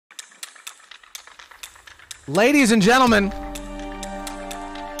Ladies and gentlemen,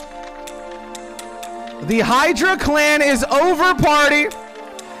 the Hydra clan is over. Party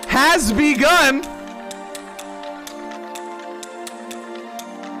has begun.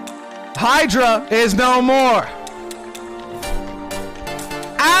 Hydra is no more.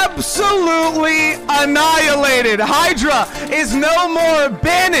 Absolutely annihilated. Hydra is no more.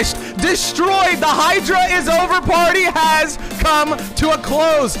 Banished, destroyed. The Hydra is over. Party has come to a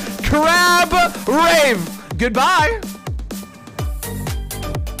close. Crab rave. Goodbye.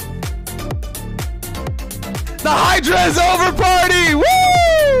 The Hydra is over. Party. Woo!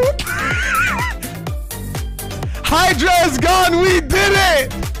 Hydra is gone. We did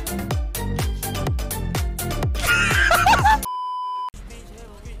it.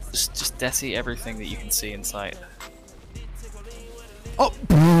 Just desi everything that you can see in sight. Oh,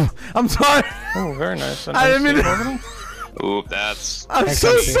 I'm sorry. Oh, very nice. I didn't mean to. Ooh, that's. I'm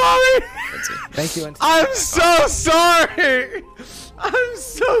so sorry. Thank you. I'm so sorry. I'm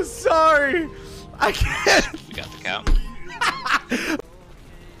so sorry. I can't. We got the count.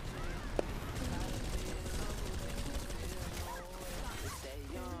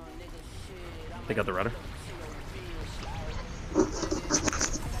 They got the rudder.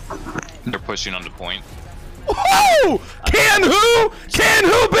 They're pushing on the point. Oh! Can who? Can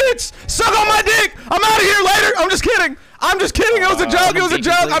who, bitch? Suck on my dick. I'm out of here later. I'm just kidding. I'm just kidding. It was a joke. It was a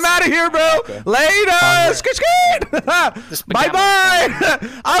joke. I'm out of here, bro. Okay. Later. Skit, skit. Bye bye.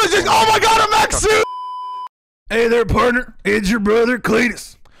 I was just. Oh my god, I'm Max suit. Hey there, partner. It's your brother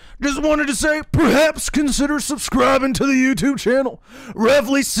Cletus. Just wanted to say, perhaps consider subscribing to the YouTube channel.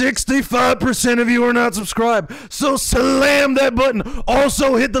 Roughly 65% of you are not subscribed, so slam that button.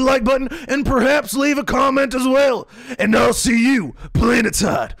 Also hit the like button, and perhaps leave a comment as well. And I'll see you,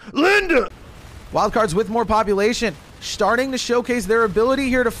 Planetide. Linda! Wildcards with more population, starting to showcase their ability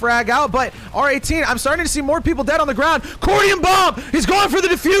here to frag out, but R18, I'm starting to see more people dead on the ground. Cordian bomb! He's going for the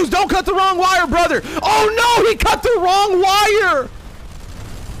defuse! Don't cut the wrong wire, brother! Oh no, he cut the wrong wire!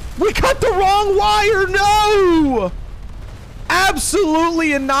 We cut the wrong wire, no!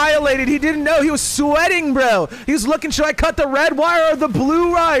 Absolutely annihilated. He didn't know. He was sweating, bro. He was looking, should I cut the red wire or the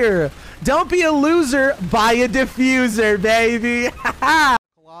blue wire? Don't be a loser. Buy a diffuser, baby.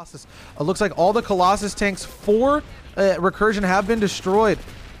 Colossus. It looks like all the Colossus tanks for Recursion have been destroyed.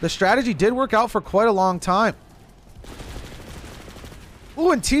 The strategy did work out for quite a long time. Ooh,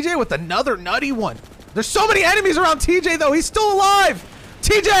 and TJ with another nutty one. There's so many enemies around TJ, though. He's still alive.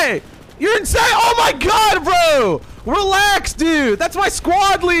 TJ, you're insane. Oh my god, bro. Relax, dude. That's my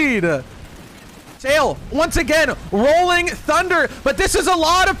squad lead. Tail, once again, rolling thunder. But this is a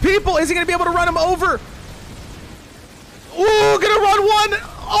lot of people. Is he going to be able to run him over? Ooh, gonna run one.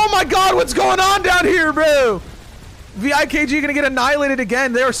 Oh my god, what's going on down here, bro? VIKG gonna get annihilated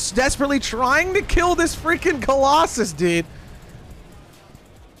again. They're desperately trying to kill this freaking Colossus, dude.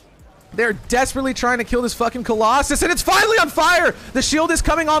 They're desperately trying to kill this fucking Colossus, and it's finally on fire! The shield is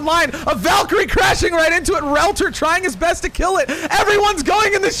coming online. A Valkyrie crashing right into it. Relter trying his best to kill it. Everyone's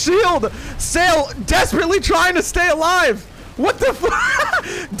going in the shield. Sail desperately trying to stay alive. What the fuck?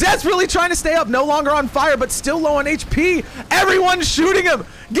 Desperately trying to stay up. No longer on fire, but still low on HP. Everyone's shooting him.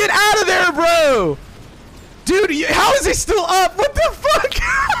 Get out of there, bro. Dude, how is he still up? What the fuck?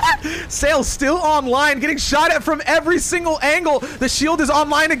 Sail's still online, getting shot at from every single angle. The shield is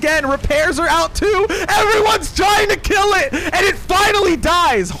online again. Repairs are out too. Everyone's trying to kill it, and it finally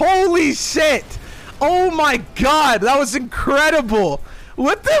dies. Holy shit. Oh my god, that was incredible.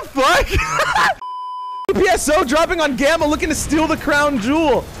 What the fuck? PSO dropping on Gamma, looking to steal the crown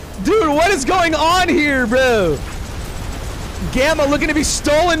jewel. Dude, what is going on here, bro? Gamma looking to be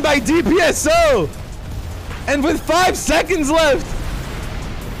stolen by DPSO. And with 5 seconds left,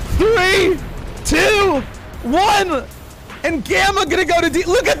 3, 2, 1, and Gamma gonna go to D.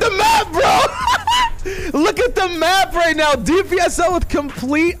 Look at the map, bro. Look at the map right now. DPSO with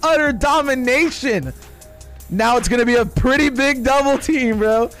complete utter domination. Now it's gonna be a pretty big double team,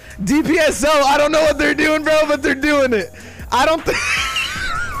 bro. DPSO, I don't know what they're doing, bro, but they're doing it. I don't think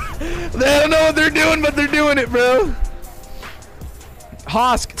they don't know what they're doing, but they're doing it, bro.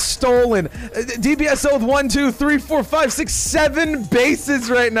 Hosk stolen. DPSO with 1, 2, 3, 4, 5, 6, 7 bases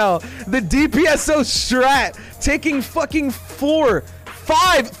right now. The DPSO strat taking fucking 4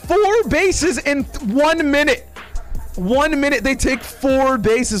 bases in 1 minute. 1 minute they take 4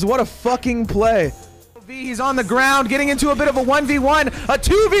 bases. What a fucking play. He's on the ground, getting into a bit of a 1v1, a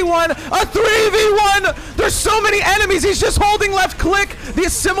 2v1, a 3v1. There's so many enemies. He's just holding left click. The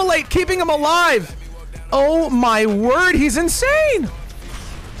assimilate, keeping him alive. Oh my word, he's insane.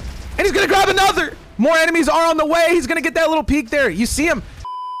 And he's gonna grab another. More enemies are on the way. He's gonna get that little peek there. You see him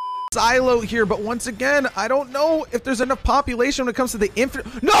silo here, but once again, I don't know if there's enough population when it comes to the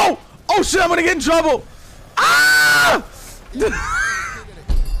infinite. No! Oh shit, I'm gonna get in trouble! Ah!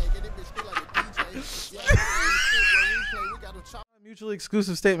 Mutually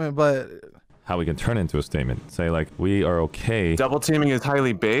exclusive statement, but how we can turn into a statement. Say like, we are okay. Double teaming is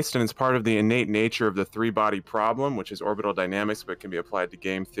highly based, and it's part of the innate nature of the three-body problem, which is orbital dynamics, but can be applied to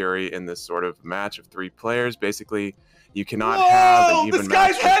game theory in this sort of match of 3 players. Basically, you cannot have an even match.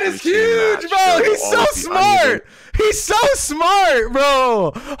 This guy's head is huge, bro. He's so smart. He's so smart,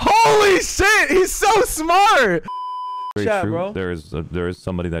 bro. Holy shit, he's so smart. Very Chat, true. bro. There is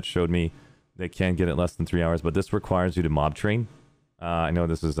somebody that showed me they can get it less than 3 hours, but this requires you to mob train. I know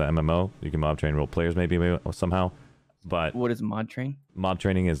this is an MMO. You can mob train real players maybe somehow, but What is mod train? mob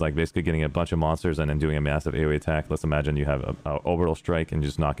training is like basically getting a bunch of monsters and then doing a massive AoE attack. Let's imagine you have a orbital strike and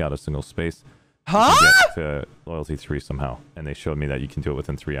just knock out a single space. Huh? Get to loyalty 3 somehow, and they showed me that you can do it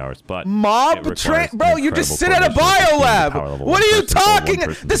within 3 hours. But mob train, bro. You just sit at a biolab. What are you talking?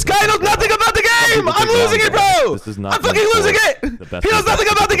 This guy knows nothing about the game. I'm losing it, bro. I'm fucking losing it. He knows nothing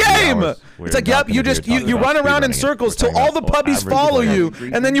about the game. It's like, yep, you run around in circles till all the puppies follow you,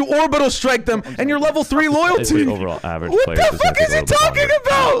 and then you orbital strike them, and you're level 3 loyalty. Overall average What the fuck is he talking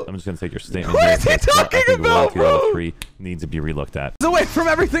about? I'm just gonna take your statement. What is he talking about, bro? Level 3 needs to be relooked at. Away from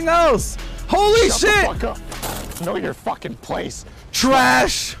everything else. Holy shit! Shut the fuck up. Know your fucking place.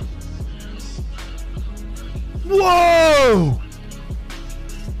 Trash! Whoa!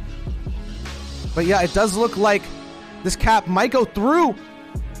 But yeah, it does look like this cap might go through.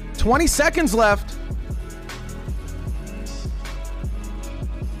 20 seconds left.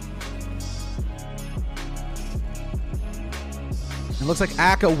 It looks like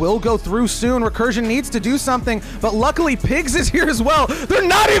Aka will go through soon. Recursion needs to do something, but luckily Pigs is here as well. They're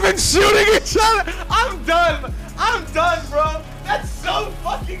not even shooting each other. I'm done. I'm done, bro. That's so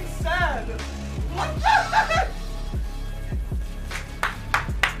fucking sad. What the heck?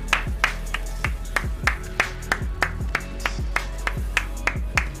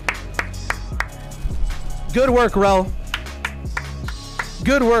 Good work, Rel.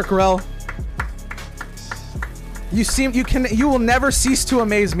 Good work, Rel. You will never cease to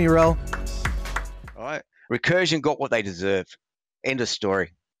amaze me, Rel. All right. Recursion got what they deserved. End of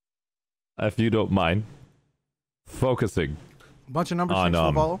story. If you don't mind focusing Bunch of numbers on,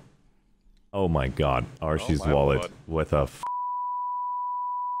 for follow. Oh my god, Archie's wallet with a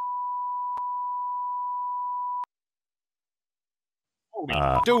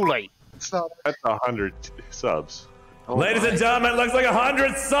Dooley. That's 100 subs. Ladies and gentlemen, it looks like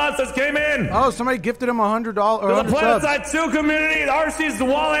 100 subs just came in! Oh, somebody gifted him $100 or The 100 subs. Planetside 2 community, Archie's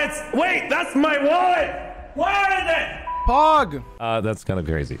wallet! Wait, that's my wallet! Where is it? Pog! That's kind of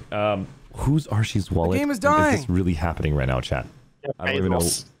crazy. Who's Archie's wallet? The game is dying. Is this really happening right now, chat? I don't even know.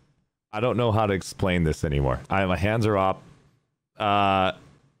 I don't know how to explain this anymore. My hands are up.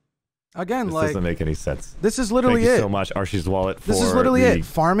 Again, this like, doesn't make any sense. this is literally Thank you it. so much, Archie's wallet. For This is literally it.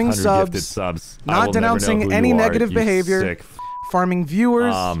 Farming 100 gifted subs, I not will never know denouncing who any you are, negative you behavior, sick farming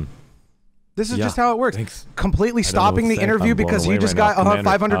viewers. This is yeah, just how it works. thanks. Completely I don't know stopping what the to say. interview I'm blown because you away just right got now.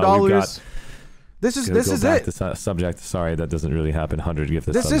 Commander, $500. This is it. To subject. Sorry, that doesn't really happen. 100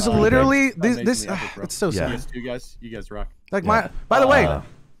 gifted This subs. is literally this. It's so Yeah. sad. You guys rock. Like by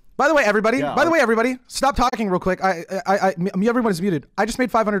the way, everybody, stop talking real quick. Everyone's muted. I just made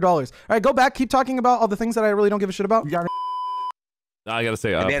 $500. All right, go back. Keep talking about all the things that I really don't give a shit about. I gotta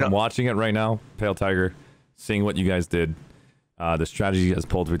say, from watching it right now, Pale Tiger, seeing what you guys did, the strategy you guys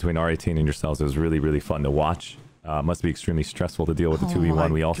pulled between R18 and yourselves, it was really, really fun to watch. Must be extremely stressful to deal with the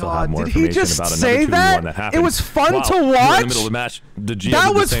 2v1. We also have more information about another 2v1 that happened. It was fun to in watch. the middle of the match, the GM That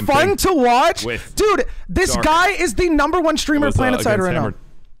did the was same fun thing to watch. with Dude, this Dark. guy is the #1 streamer was, PlanetSide against right now. Hammered.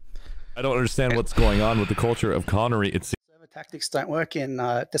 I don't understand what's going on with the culture of Connery. It's Tactics don't work in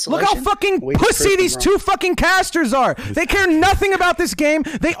Look Desolation. how fucking pussy these two fucking casters are. They care nothing about this game.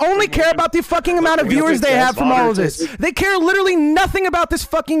 They only care about the fucking amount of viewers they have from all of this. They care literally nothing about this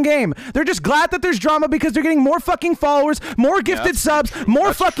fucking game. They're just glad that there's drama because they're getting more fucking followers, more gifted subs,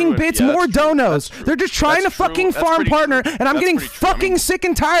 more fucking bits, more donos. They're just trying to fucking farm partner, and I'm getting fucking sick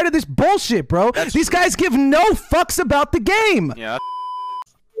and tired of this bullshit, bro. These guys give no fucks about the game. Yeah.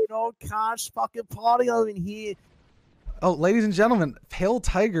 Old cars fucking party over here. Oh, ladies and gentlemen, Pale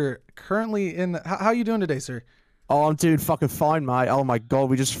Tiger currently in. How you doing today, sir? Oh, I'm doing fucking fine, mate. Oh my god,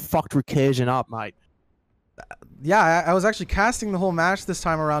 we just fucked Recursion up, mate. Yeah, I was actually casting the whole match this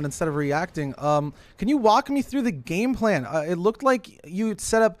time around instead of reacting. Can you walk me through the game plan? It looked like you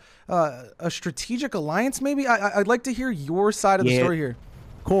set up a strategic alliance, maybe? I'd like to hear your side of the story here.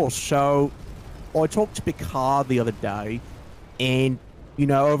 Of course. So, I talked to Picard the other day, and you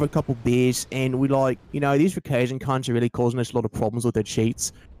know, over a couple beers, and we like, you know, these Recursion cunts are really causing us a lot of problems with their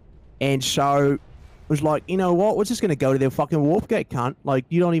cheats. And so, it was like, you know what, we're just gonna go to their fucking warp gate, cunt. Like,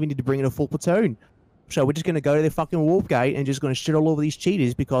 you don't even need to bring in a full platoon. So we're just gonna go to their fucking warp gate and just gonna shit all over these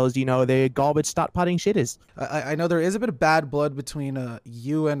cheaters because, you know, they're garbage stat padding shitters. I know there is a bit of bad blood between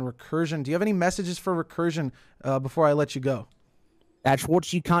you and Recursion. Do you have any messages for Recursion before I let you go? That's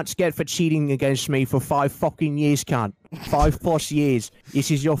what you can't get for cheating against me for 5 fucking years, cunt. 5+ years.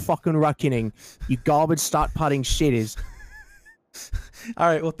 This is your fucking reckoning. You garbage stat padding shitters. All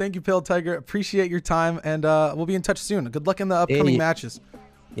right, well, thank you, Pale Tiger. Appreciate your time, and we'll be in touch soon. Good luck in the upcoming matches.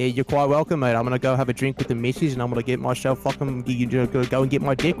 Yeah, you're quite welcome, mate. I'm gonna go have a drink with the missus, and I'm gonna get myself fucking go and get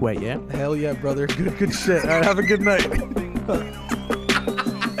my dick wet, yeah? Hell yeah, brother. Good shit. All right, have a good night.